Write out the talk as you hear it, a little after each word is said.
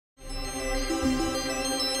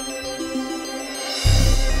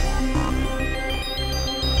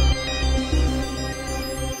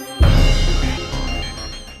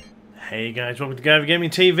Hey guys, welcome to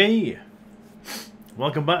GuyverGamingTV.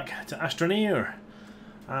 Welcome back to Astroneer.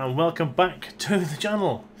 And welcome back to the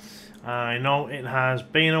channel. I know it has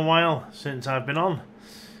been a while since I've been on.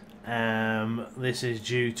 This is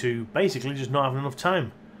due to basically just not having enough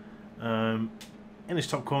time. In this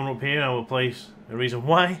top corner up here I will place a reason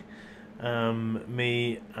why.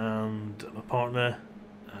 Me and my partner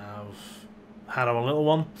have had our little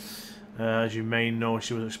one. As you may know,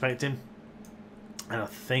 she was expecting. And I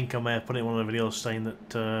think I may have put it in one of the videos saying that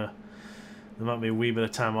there might be a wee bit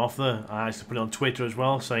of time off there. I actually put it on Twitter as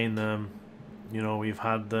well, saying, you know, we've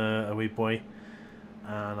had a wee boy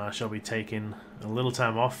and I shall be taking a little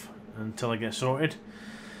time off until I get sorted.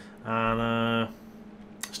 And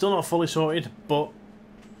still not fully sorted, but,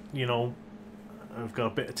 you know, I've got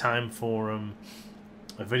a bit of time for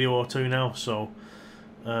a video or two now, so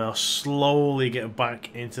I'll slowly get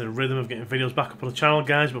back into the rhythm of getting videos back up on the channel,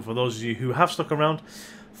 guys. But for those of you who have stuck around,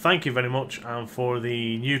 thank you very much. And for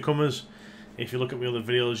the newcomers, if you look at my other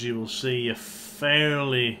videos, you will see a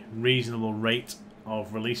fairly reasonable rate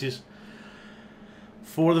of releases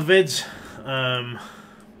for the vids.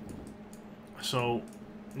 So,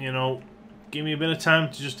 you know, give me a bit of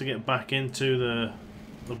time to get back into the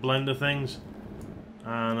blend of things,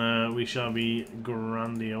 and we shall be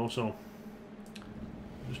grandioso.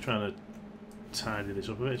 Just trying to tidy this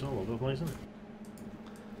up a bit. It's all over the place, isn't it?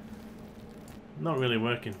 Not really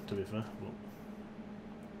working, to be fair. But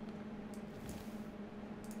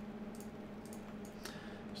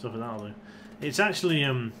stuff like that'll do. It's actually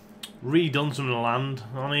redone some of the land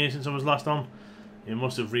on here since I was last on. It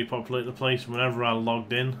must have repopulated the place. Whenever I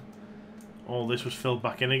logged in, all this was filled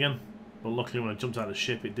back in again. But luckily, when I jumped out of the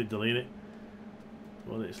ship, it did delete it.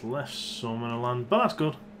 But it's left some of the land. But that's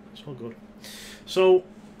good. It's all good. So,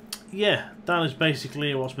 yeah, that is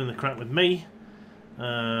basically what's been the crack with me.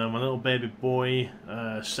 My little baby boy,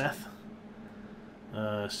 Seth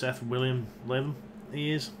William Latham,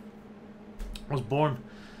 he was born.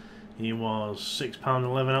 He was £6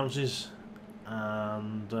 11 ounces,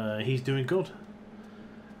 and he's doing good.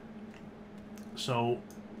 So,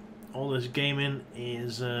 all this gaming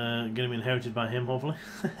is going to be inherited by him, hopefully.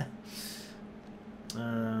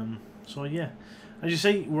 So yeah, as you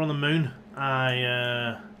see, we're on the moon.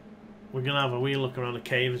 We're going to have a wee look around the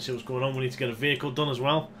cave and see what's going on. We need to get a vehicle done as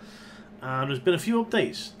well. And there's been a few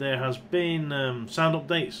updates. There has been sound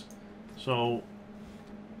updates. So,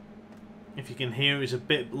 if you can hear, it's a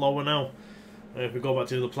bit lower now. If we go back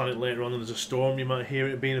to the planet later on and there's a storm, you might hear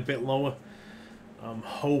it being a bit lower. I'm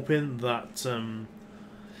hoping that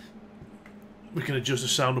we can adjust the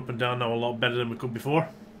sound up and down now a lot better than we could before.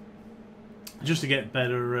 Just to get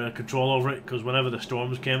better control over it, because whenever the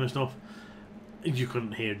storms came and stuff, you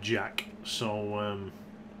couldn't hear jack. So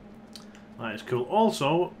that is cool.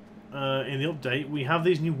 Also, in the update, we have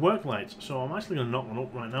these new work lights. So I'm actually going to knock one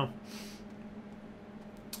up right now.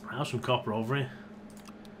 I have some copper over here,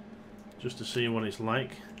 just to see what it's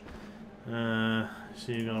like. See,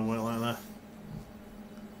 you're going to work like that.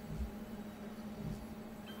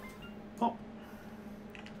 Pop.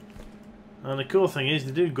 And the cool thing is,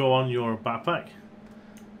 they do go on your backpack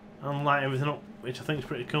and light everything up, which I think is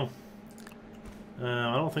pretty cool.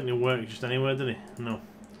 I don't think they work just anywhere, do they? No.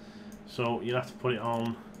 So you'd have to put it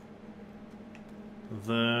on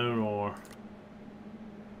there, or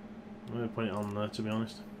maybe put it on there, to be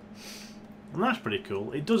honest. And that's pretty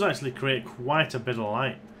cool. It does actually create quite a bit of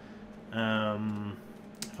light.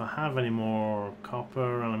 If I have any more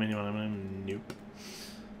copper, aluminium, nope.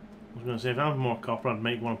 I was going to say, if I have more copper, I'd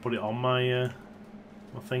make one and put it on my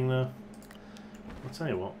my thing there. I'll tell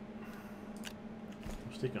you what.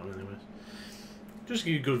 I'll stick it on anyways. Just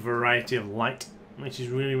give you a good variety of light, which is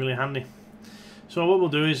really, really handy. So what we'll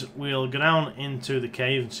do is we'll go down into the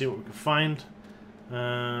cave and see what we can find.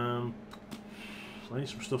 I need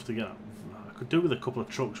some stuff to get. I could do with a couple of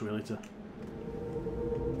trucks really to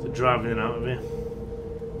drive in and out of here.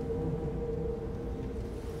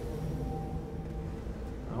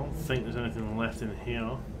 I don't think there's anything left in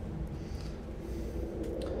here.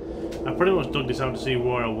 I pretty much dug this out to see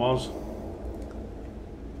where I was.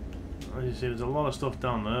 As you see, there's a lot of stuff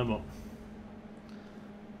down there, but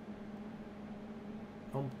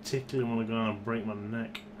I don't particularly want to go down and break my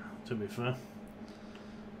neck, to be fair.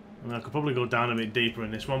 I mean, I could probably go down a bit deeper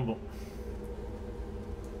in this one, but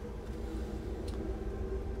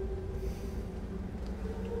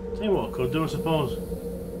tell you what I could do, I suppose.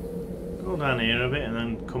 Go down here a bit and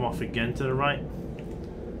then come off again to the right.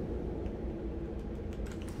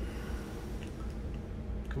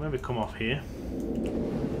 Can maybe come off here.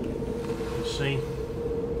 Let's see.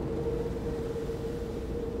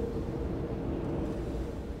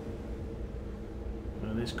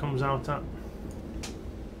 this comes out at.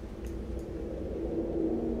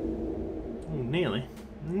 Oh, nearly.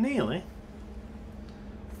 Nearly.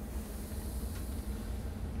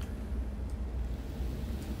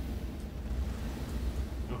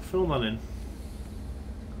 I'll fill that in.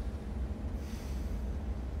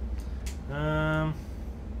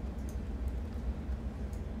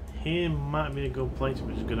 Here might be a good place if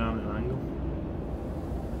we just go down at an angle.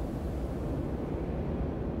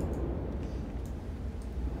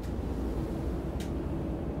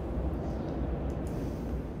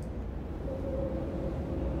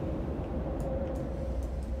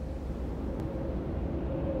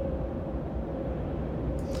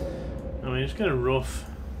 I mean, just get a rough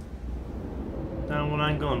down one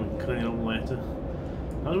angle and clean it up later.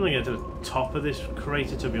 I was going to get to the top of this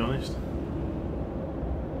crater, to be honest.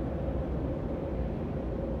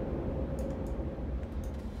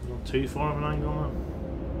 Not too far of an angle now.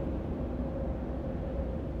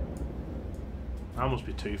 That must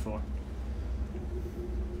be too far.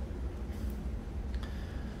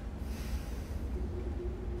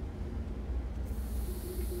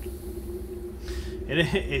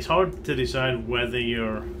 It's hard to decide whether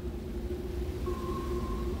you're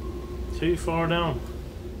too far down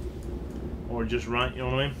or just right, you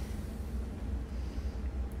know what I mean?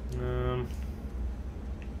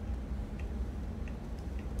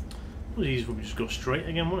 It was easy if we just go straight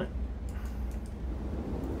again, wouldn't it?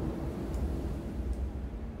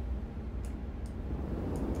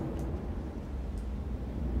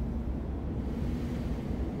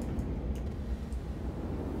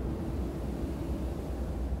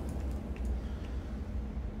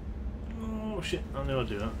 Oh shit, I knew I'd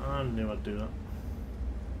do that. I knew I'd do that.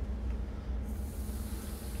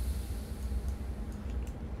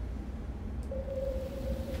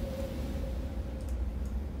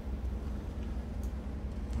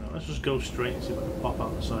 Let's just go straight and see if I can pop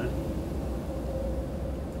out the side.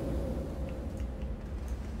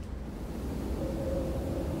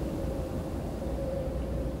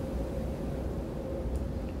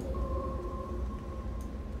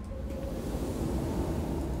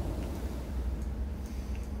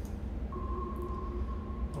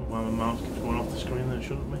 Oh wow, my mouse keeps going off the screen there,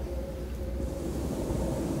 shouldn't be.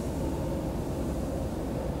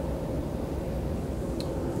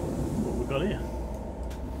 What have we got here?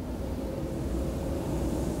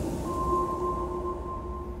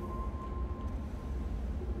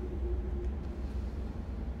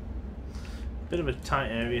 Bit of a tight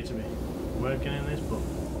area to be working in this, but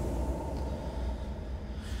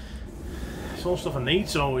it's all stuff I need,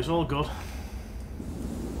 so it's all good.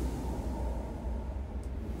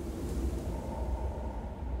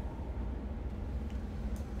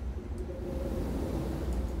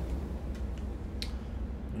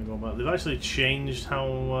 Go back. They've actually changed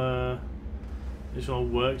how this all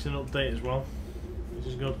works in an update as well, which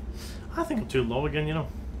is good. I think I'm too low again, you know.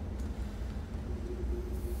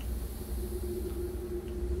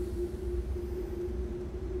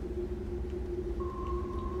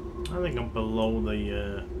 I think I'm below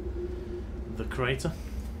the crater.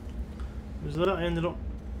 Was that I ended up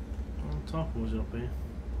on top, or was it up here?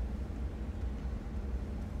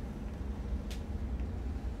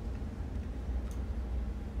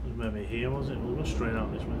 It was maybe here, was it? We'll go straight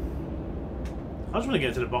out this way. I just want to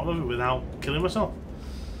get to the bottom of it without killing myself.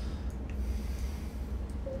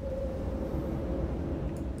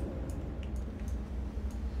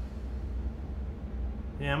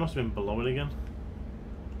 Yeah, I must have been below it again.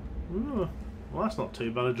 Ooh, well, that's not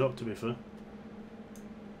too bad a drop, to be fair.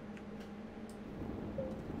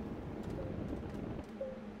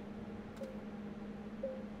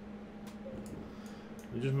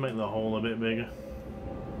 We just make the hole a bit bigger.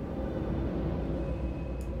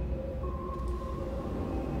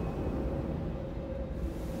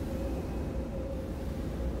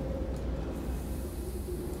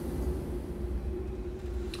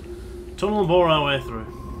 Tunnel bore our way through.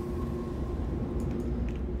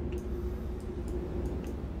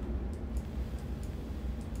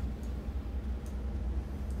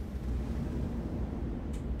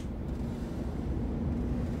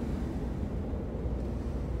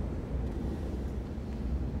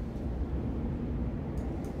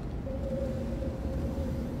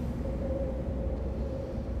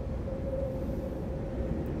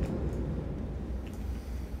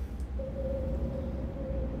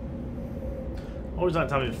 Always like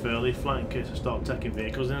to have it fairly flat in case I start taking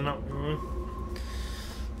vehicles in and out.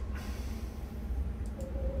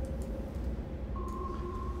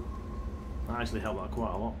 That actually helped that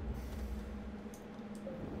quite a lot.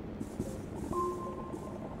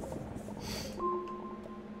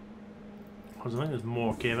 Because I think there's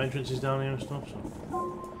more cave entrances down here and stuff. So,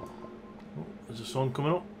 oh, there's a sun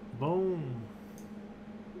coming up. Boom.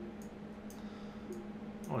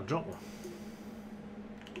 Oh, I dropped one.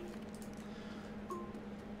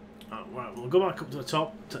 Oh, right, we'll go back up to the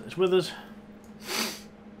top. Take this with us.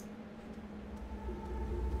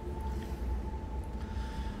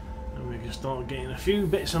 And we can start getting a few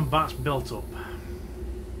bits and bats built up.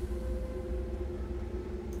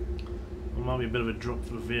 There might be a bit of a drop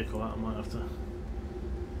for the vehicle, that I might have to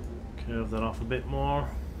curve that off a bit more.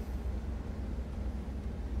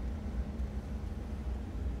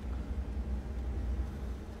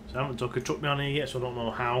 So I haven't took a truck down here yet, so I don't know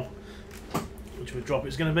how much of a drop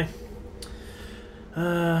it's going to be.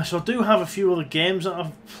 So I do have a few other games that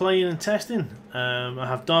I'm playing and testing. I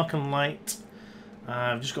have Dark and Light.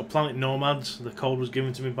 I've just got Planet Nomads. The code was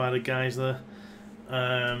given to me by the guys there.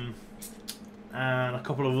 And a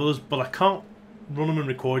couple of others, but I can't run them and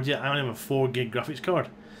record yet. I only have a 4 gig graphics card.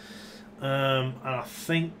 And I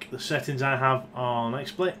think the settings I have on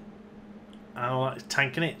XSplit, I don't like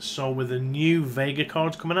tanking it. So with the new Vega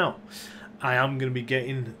cards coming out, I am going to be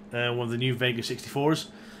getting one of the new Vega 64s,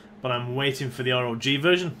 but I'm waiting for the ROG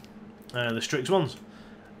version, the Strix ones,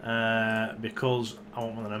 because I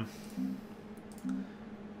want one of them.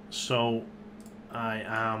 So I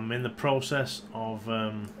am in the process of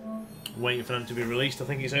waiting for them to be released. I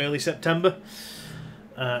think it's early September,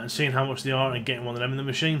 and seeing how much they are and getting one of them in the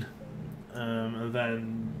machine, and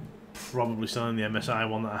then probably selling the MSI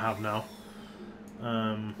one that I have now.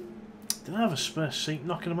 Did I have a spare seat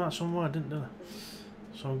knocking about somewhere? I didn't, did I?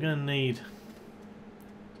 So I'm going to need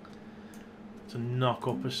to knock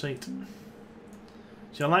up a seat.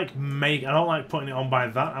 See, I don't like putting it on by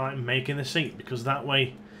that. I like making the seat, because that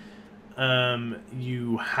way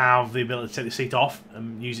you have the ability to take the seat off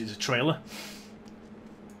and use it as a trailer.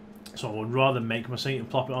 So I would rather make my seat and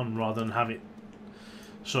plop it on rather than have it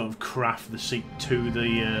sort of craft the seat to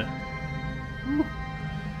the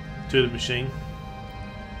machine.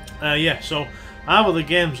 Yeah, so I have other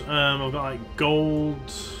games. I've got like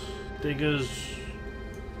Gold Diggers.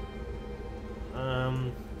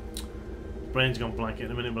 Brain's gone blank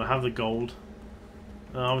in a minute, but I have the Gold.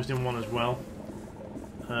 I was doing one as well,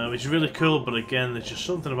 which is really cool. But again, there's just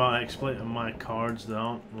something about XSplit and my cards that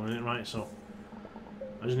aren't running it right. So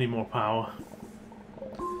I just need more power.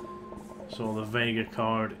 So the Vega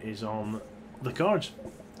card is on the cards.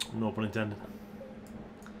 No pun intended.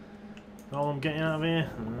 All I'm getting out of here.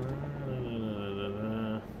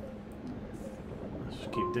 Let's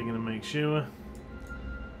just keep digging and make sure.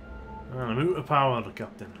 And I'm out of power, the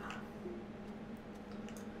captain.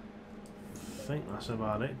 I think that's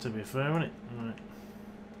about it, to be fair, isn't it? Right.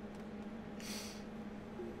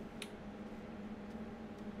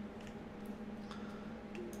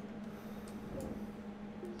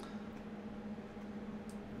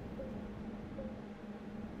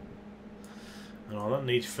 Oh, that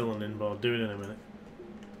needs filling in, but I'll do it in a minute.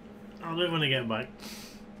 I'll do it when I get back.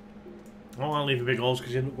 I don't want to leave big holes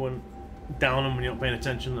because you end up going down them when you're not paying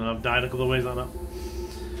attention, and I've died a couple of ways like that.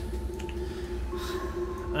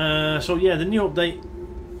 So yeah, the new update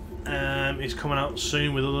is coming out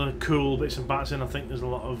soon with other cool bits and bats in. I think there's a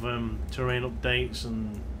lot of terrain updates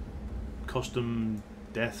and custom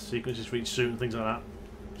death sequences for each suit and things like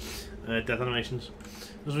that. Death animations.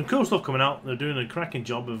 There's some cool stuff coming out. They're doing a cracking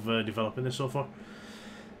job of developing this so far.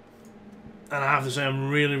 And I have to say, I'm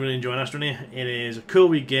really, really enjoying Astroneer. It is a cool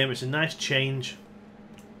wee game. It's a nice change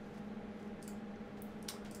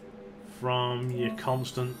from your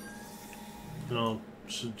constant, you know,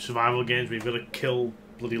 survival games where you've got to kill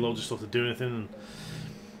bloody loads of stuff to do anything. And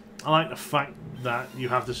I like the fact that you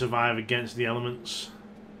have to survive against the elements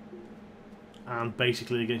and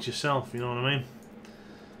basically against yourself. You know what I mean?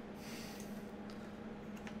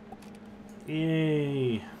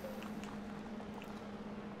 Yay!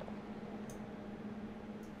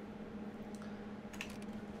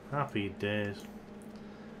 Happy days.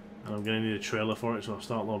 And I'm going to need a trailer for it, so I'll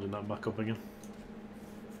start loading that back up again.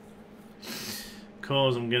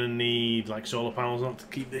 Because I'm going to need like solar panels not to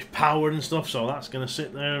keep this powered and stuff, so that's going to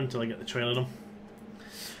sit there until I get the trailer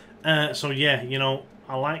done. So yeah, you know,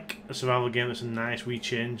 I like a survival game that's a nice wee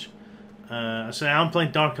change. I say I'm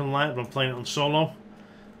playing Dark and Light, but I'm playing it on solo.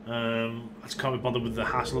 I just can't be bothered with the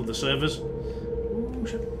hassle of the servers. Ooh,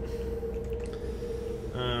 shit.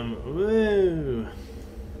 Woo.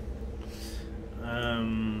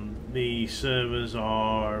 The servers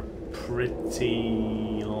are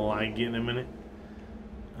pretty laggy in a minute.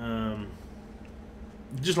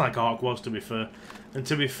 Just like Ark was, to be fair. And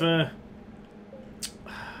to be fair,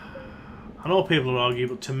 I know people will argue,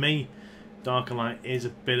 but to me, Dark and Light is a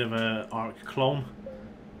bit of an Ark clone.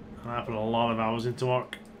 And I put a lot of hours into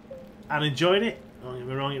Ark and enjoyed it. Don't get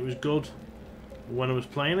me wrong, it was good when I was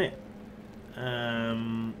playing it.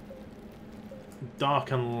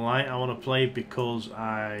 Dark and Light I want to play because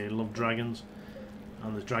I love dragons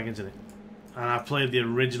and there's dragons in it. And I played the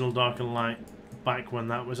original Dark and Light back when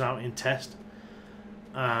that was out in test.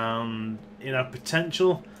 And it had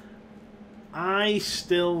potential. I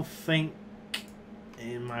still think,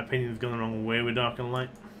 in my opinion, they've gone the wrong way with Dark and Light.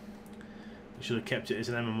 They should have kept it as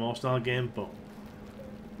an MMO style game, but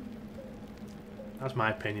that's my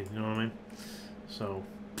opinion, you know what I mean? So,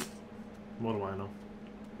 what do I know?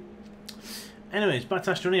 Anyways, back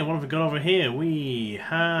to Astroneer. What have we got over here? We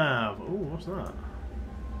have... oh, what's that?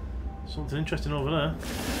 Something interesting over there.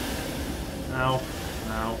 Ow.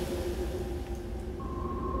 Ow.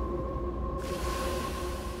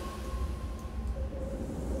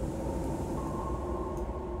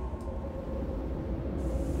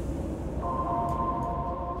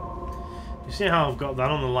 You see how I've got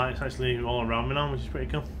that on the lights actually all around me now, which is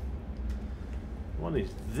pretty cool. What is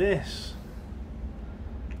this?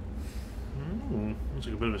 Looks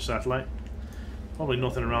like a bit of a satellite. Probably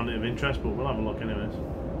nothing around it of interest, but we'll have a look anyways.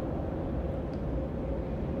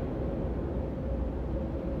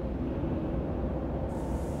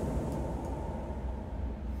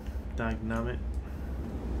 Dagnammit.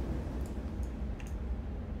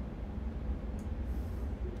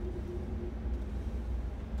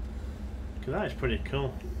 That is pretty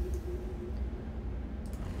cool.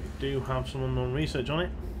 We do have some unknown research on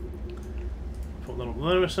it. Put that up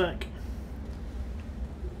there a sec.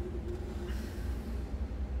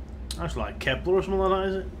 That's like Kepler or something like that,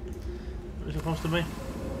 is it? What it's supposed to be.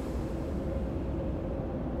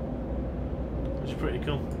 Which is pretty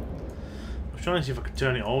cool. I was trying to see if I could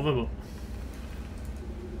turn it over, but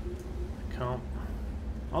I can't.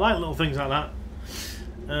 I like little things like that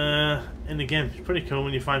in the game. It's pretty cool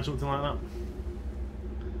when you find something like that.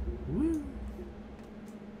 Woo.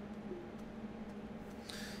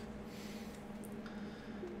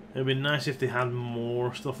 It'd be nice if they had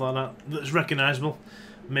more stuff like that that's recognisable.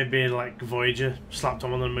 Maybe like Voyager slapped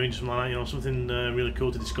on the moon, something like that. You know, something really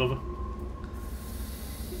cool to discover.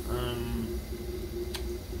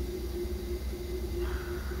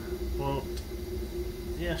 But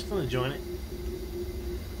yeah, still enjoying it.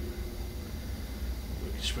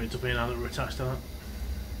 We can spray it up here now that we're attached to that.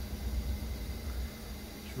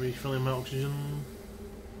 Just refilling my oxygen.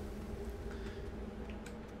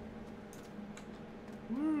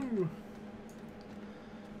 Woo!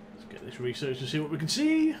 Let's get this research and see what we can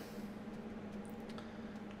see.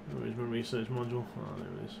 Where is my research module? Oh, there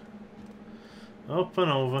it is. Up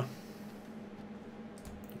and over.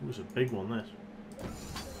 It was a big one, this.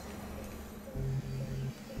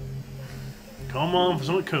 Come on for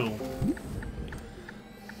something cool.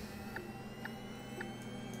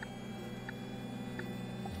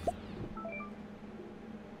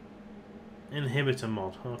 Inhibitor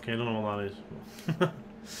mod. Okay, I don't know what that is.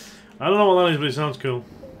 I don't know what that is, but it sounds cool.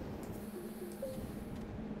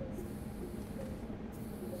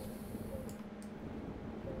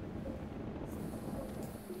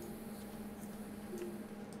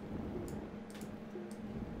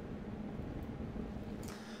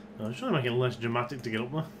 I was trying to make it less dramatic to get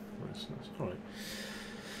up there. That's alright.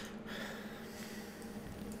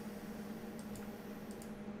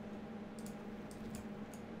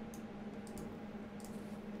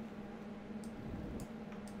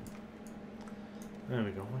 There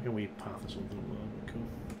we go, like a wee path or something up there. Cool.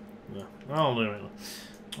 Yeah, I'll do it.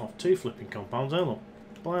 Oh, 2 flipping compounds there, look.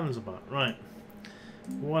 Blind as a bat. Right.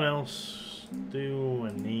 What else do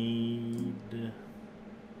I need?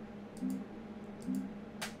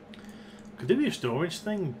 Could do be a storage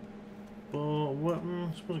thing, but what? I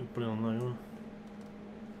suppose I could put it on there.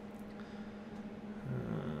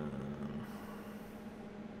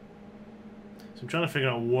 So I'm trying to figure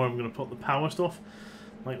out where I'm going to put the power stuff,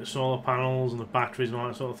 like the solar panels and the batteries and all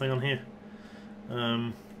that sort of thing on here.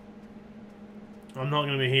 I'm not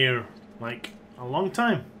going to be here like a long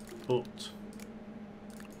time, but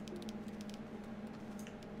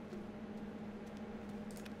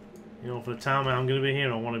you know, for the time I'm going to be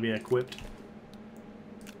here, I want to be equipped.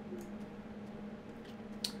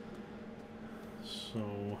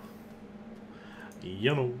 So,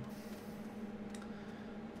 you know.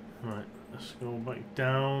 Right, let's go back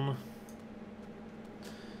down.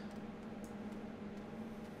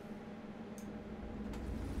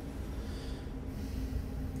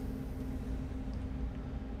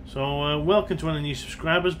 So, welcome to any new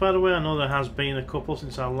subscribers, by the way. I know there has been a couple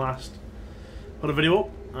since I last put a video up,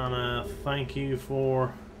 and thank you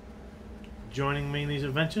for joining me in these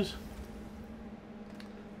adventures.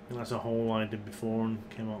 And that's a hole I did before and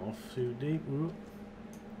came out off too deep. Ooh.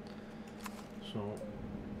 So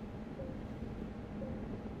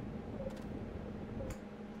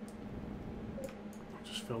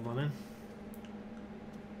just fill that in.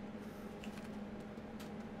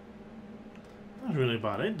 That's really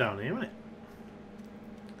about it down here, isn't it?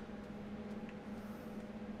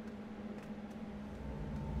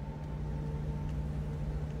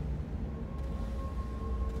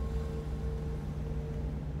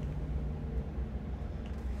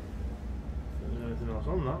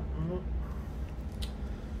 On that.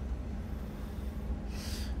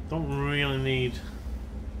 Don't really need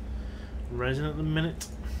resin at the minute.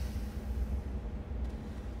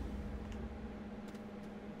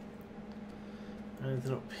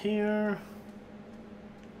 Anything up here?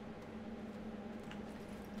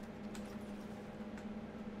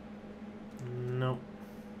 No.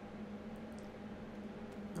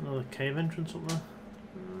 Another cave entrance up there.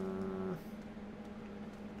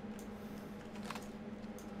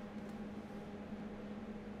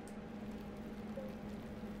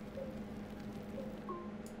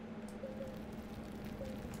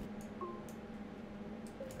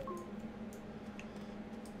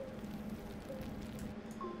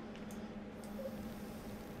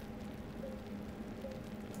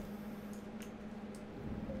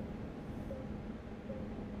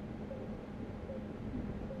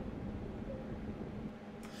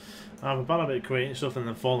 I have a bad habit of creating stuff and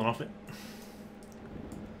then falling off it.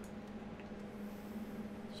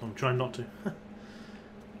 So I'm trying not to.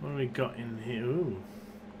 What have we got in here? Ooh.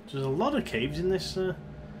 There's a lot of caves in this one,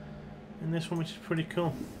 which is pretty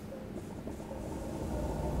cool.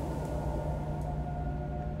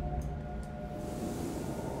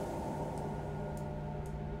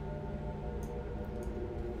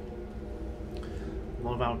 A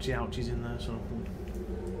lot of ouchies in there, so.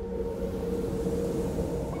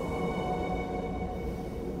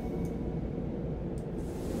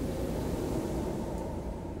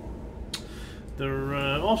 They're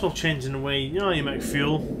also changing the way, you know, you make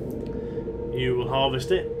fuel, you will harvest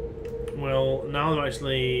it. Well, now they're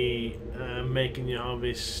actually making you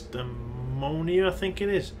harvest ammonia, I think it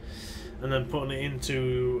is, and then putting it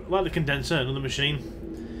into, like the condenser, another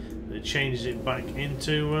machine that changes it back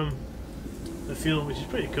into the fuel, which is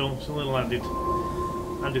pretty cool. It's a little added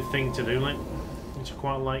thing to do, like, which I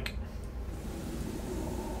quite like.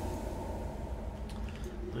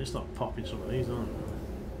 Let's start popping some of these, aren't we?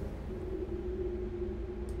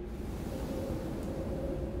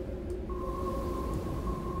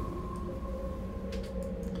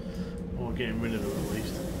 Getting rid of them at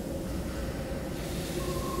least.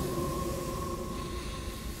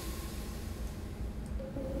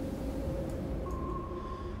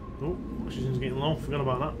 Oh, oxygen's getting low. Forgot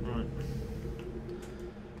about that. Right.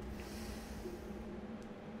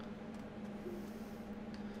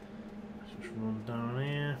 Let's just run down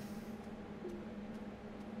here.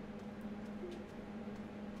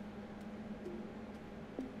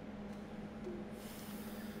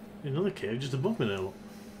 Another cave just above me there. Look.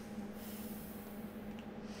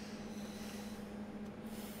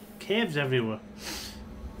 Caves everywhere.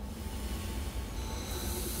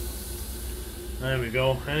 There we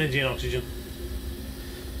go. Energy and oxygen.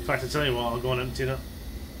 In fact, I tell you what, I'll go and empty that,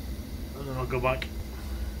 and then I'll go back.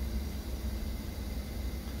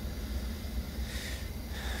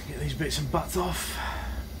 Get these bits and bats off.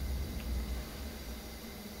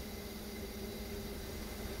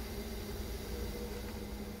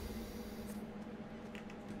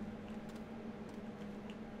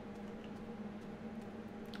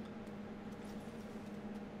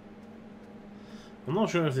 I'm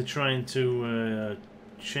not sure if they're trying to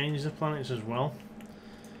change the planets as well,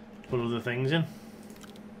 put other things in.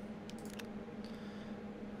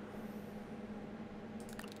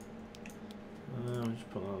 I'll just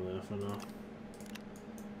put that there for now.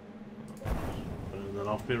 Burn that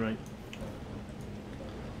off, be right.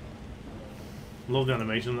 Love the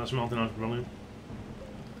animation, that's melting out, brilliant.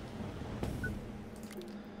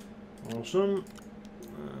 Awesome.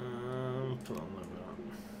 Put on there.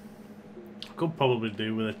 Could probably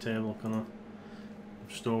do with a table kind of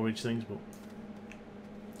storage things, but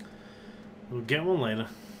we'll get one later.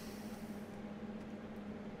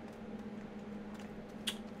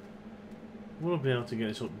 We'll be able to get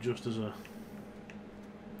this up just as a.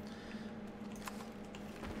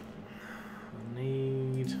 I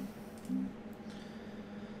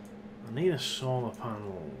need a solar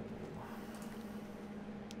panel.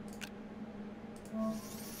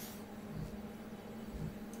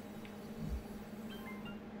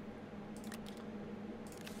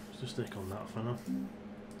 Just stick on that for now.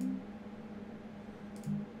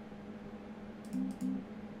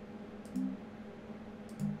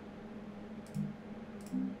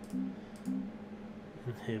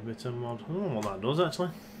 Inhibitor mod. I don't know what that does actually.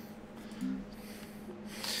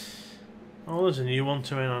 Oh, there's a new one,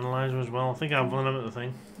 terrain analyzer as well. I think I've run them at the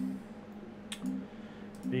thing.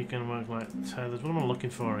 Beacon work like tethers. What am I looking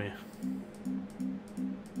for here?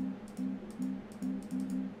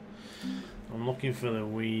 I'm looking for the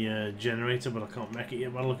wee generator, but I can't make it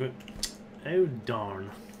yet. But look at it. Oh darn!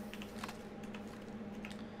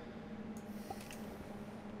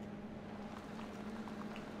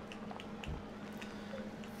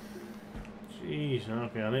 Jeez.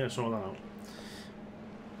 Okay, I need to sort that out.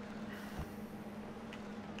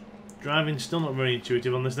 Driving's still not very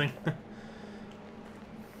intuitive on this thing.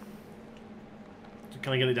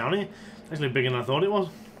 Can I get it down here? It's actually bigger than I thought it was.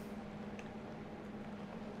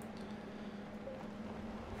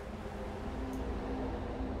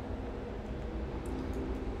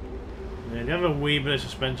 Yeah, they have a wee bit of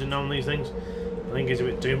suspension now on these things. I think it's a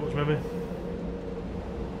bit too much maybe.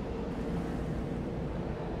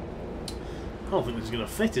 I don't think this is going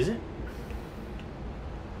to fit, is it?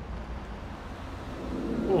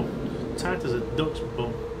 Oh, tight as a duck's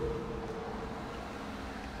bum.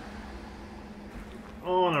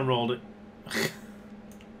 Oh, and I rolled it.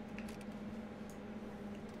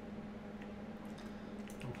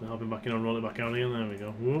 Hopefully I'll be back in and roll it back out again. There we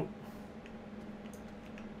go. Whoop.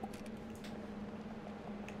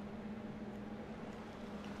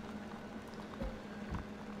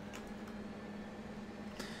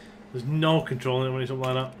 There's no controlling it when it's up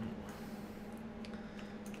like that.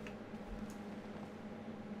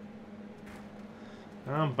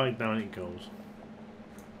 And back down it goes.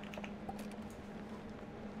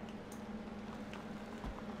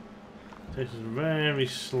 Takes very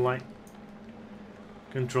slight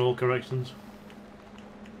control corrections.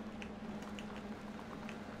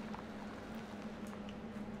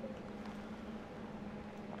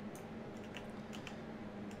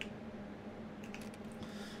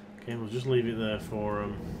 Okay, we'll just leave it there for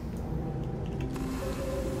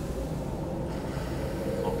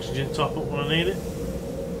oxygen top up when I need it.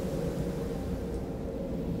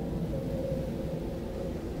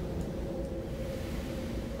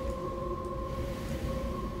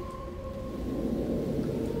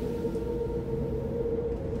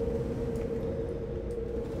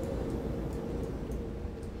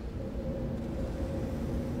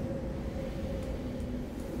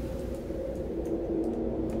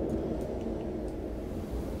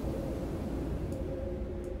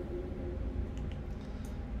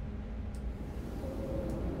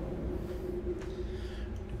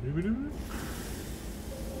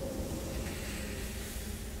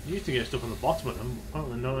 You used to get stuff on the bottom of them, but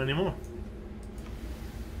apparently not anymore.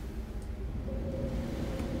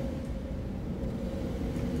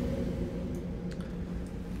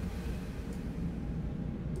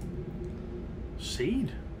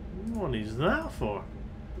 Seed? What is that for?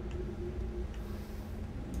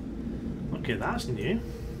 Okay, that's new.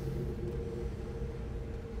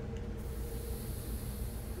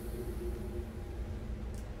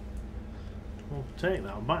 I'll take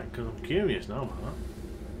that back because I'm curious now about that.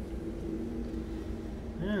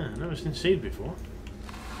 Yeah, I've never seen seed before.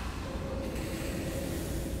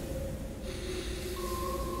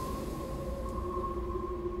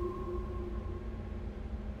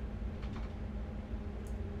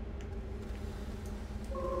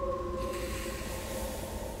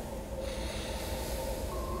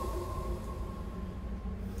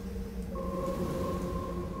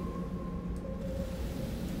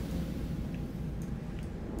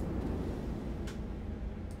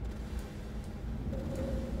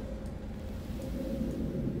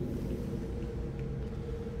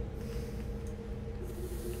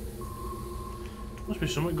 Must be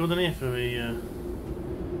something good in here for the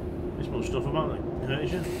this much stuff about that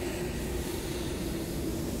hurts you.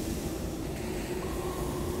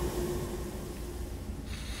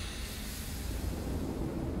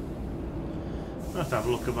 I'll have to have a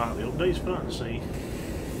look about the updates for that and see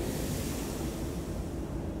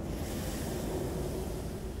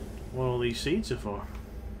what all these seeds are for.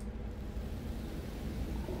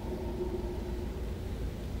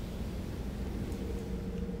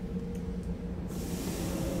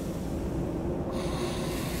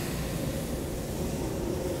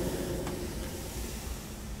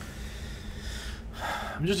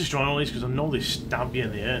 I'm just destroying all these because I know they stab you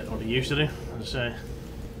in the air, or they used to do. I say, I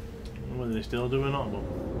don't know whether they still do or not, but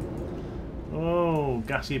oh,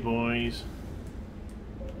 gassy boys!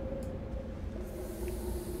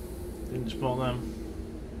 Didn't spot them.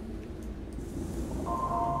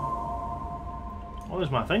 Oh,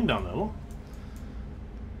 there's my thing down there. Look.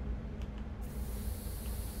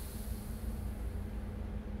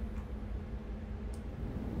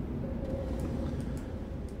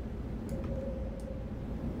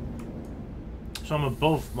 So I'm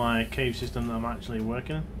above my cave system that I'm actually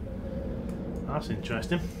working in. That's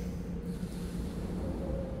interesting.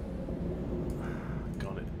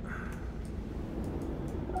 Got it.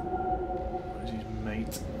 Where's his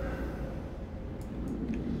mate?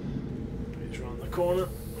 He's around the corner.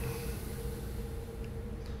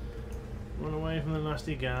 Run away from the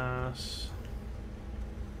nasty gas.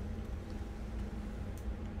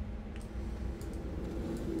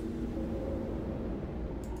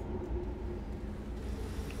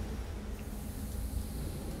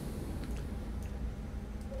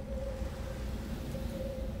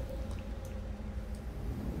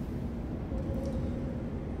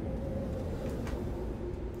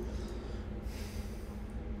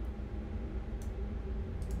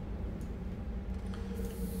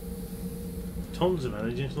 Tons of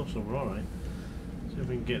energy and stuff, so we're alright. See if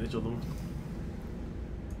we can get this other one.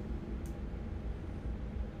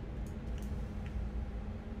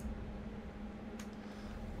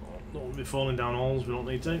 Oh, don't be falling down holes, we don't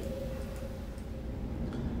need to.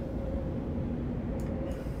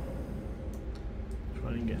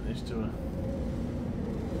 Try and get this to a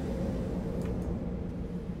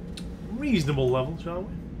reasonable level, shall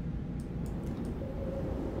we?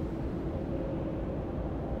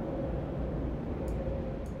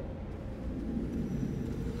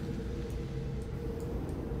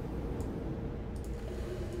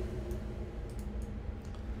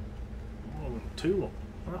 Tulip.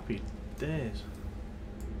 Happy days.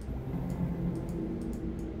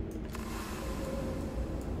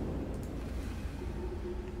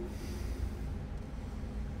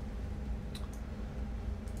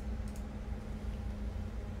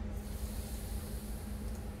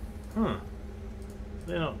 Huh.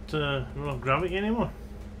 They're not gravity anymore?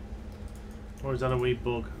 Or is that a wee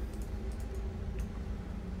bug?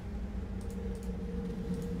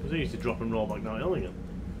 Because they used to drop and roll back down hill again.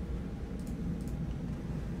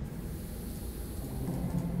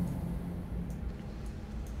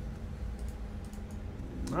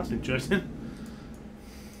 That's interesting.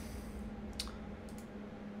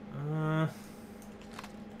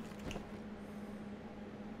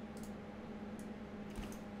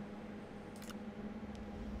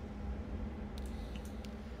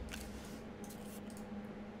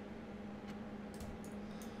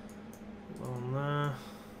 On there.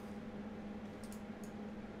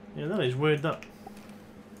 Yeah, that is weird. That.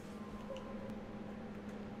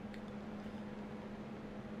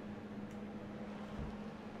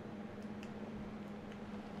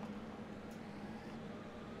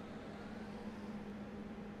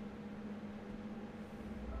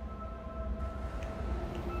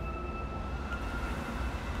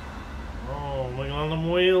 Look on them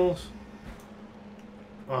wheels.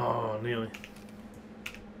 Oh, nearly.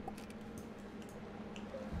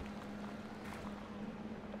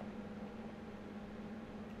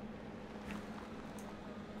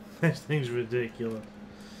 This thing's ridiculous.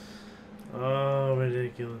 Oh,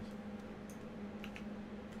 ridiculous.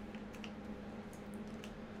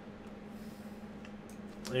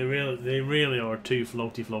 They really are too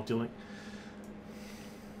floaty like.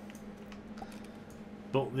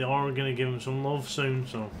 But they are going to give him some love soon,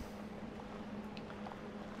 so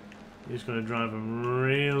he's going to drive him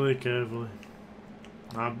really carefully.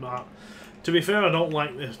 To be fair, I don't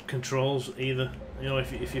like the controls either. You know,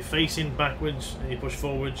 if you're facing backwards and you push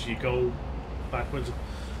forwards, you go backwards.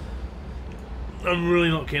 I'm really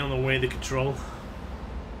not keen on the way they control.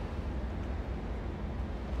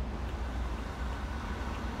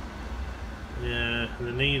 Yeah,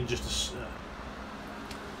 they need just a...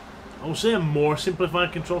 I would say a more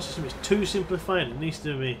simplified control system. It's too simplified. It needs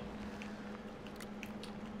to be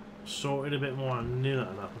sorted a bit more. I knew that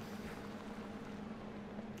would happen.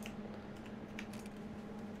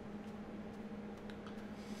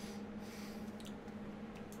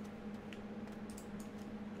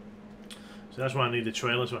 So that's why I need the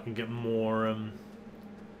trailer, so I can get more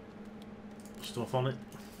stuff on it.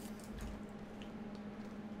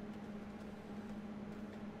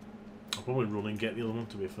 I'll probably run and get the other one,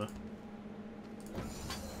 to be fair.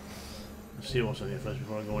 Let's see what's in here first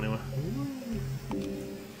before I go anywhere.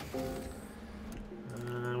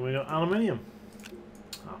 We got aluminium.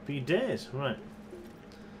 Happy days, right.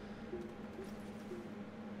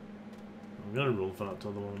 I'm gonna run for that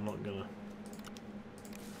other one. I'm not gonna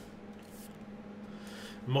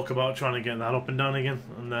muck about trying to get that up and down again.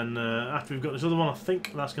 And then after we've got this other one, I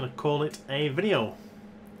think that's gonna call it a video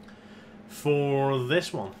for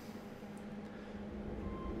this one.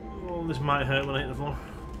 Oh, this might hurt when I hit the floor.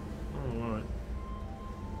 Oh, alright.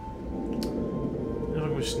 If I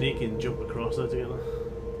can sneak and jump across there together.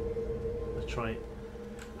 Let's try it.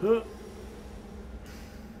 Huh.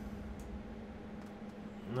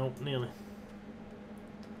 Oh, nearly.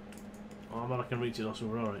 Oh, man, I can reach it also,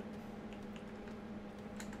 we're alright.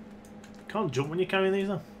 Can't jump when you're carrying these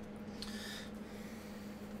though.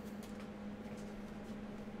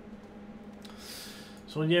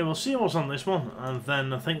 So yeah, we'll see what's on this one, and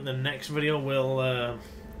then I think the next video we'll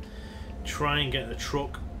try and get the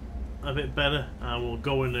truck a bit better, and we'll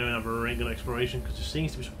go in there and have a regular exploration, because there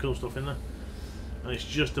seems to be some cool stuff in there. And it's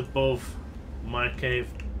just above my cave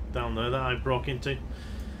down there that I broke into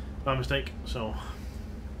by mistake, so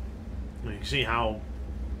you can see how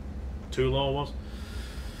too low I was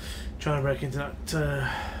trying to break into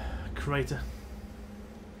that crater.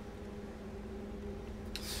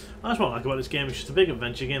 That's what I like about this game. It's just a big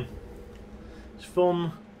adventure game. It's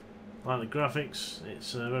fun. I like the graphics.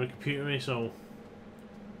 It's very computery, so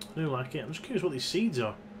I do like it. I'm just curious what these seeds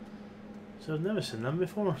are. So I've never seen them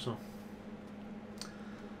before, so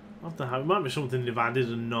I'll have to have, it might be something they've added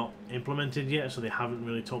and not implemented yet, so they haven't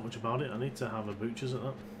really talked much about it. I need to have a butcher's at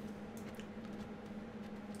that.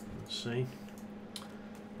 Let's see.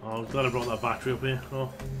 Oh, I'm glad I brought that battery up here.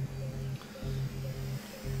 Oh.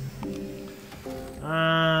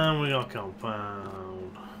 And we got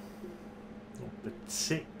compound. Don't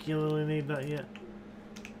particularly need that yet.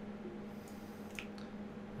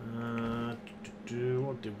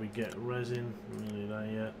 What did we get? Resin. We don't need that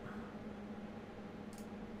yet.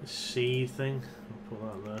 The seed thing. I'll put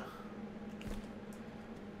that there.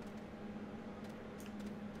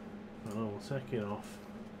 Oh, we'll take it off.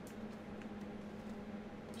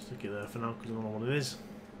 Stick it there for now because I don't know what it is.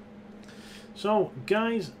 So,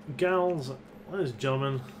 guys, gals, ladies and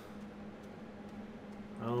gentlemen,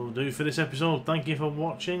 that'll do for this episode. Thank you for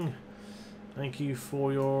watching. Thank you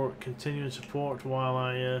for your continuing support while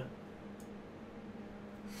I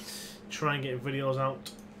try and get videos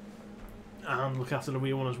out and look after the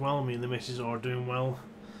wee one as well. Me and the missus are doing well,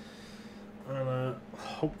 and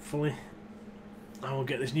hopefully I will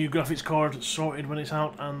get this new graphics card sorted when it's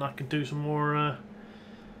out, and I can do some more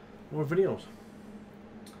videos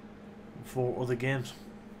for other games.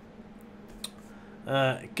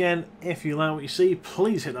 Again, if you like what you see,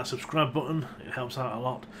 please hit that subscribe button. It helps out a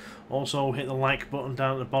lot. Also hit the like button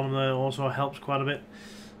down at the bottom there, also helps quite a bit.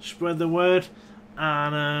 Spread the word,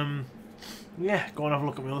 and yeah, go and have a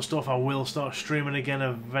look at my other stuff. I will start streaming again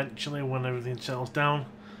eventually when everything settles down.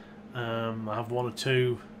 I have 1 or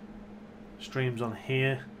 2 streams on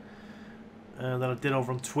here that I did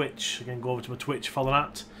over on Twitch. Again, go over to my Twitch, follow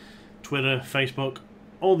that. Twitter, Facebook,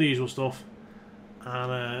 all the usual stuff.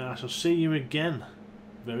 And I shall see you again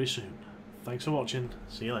very soon. Thanks for watching.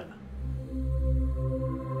 See you later.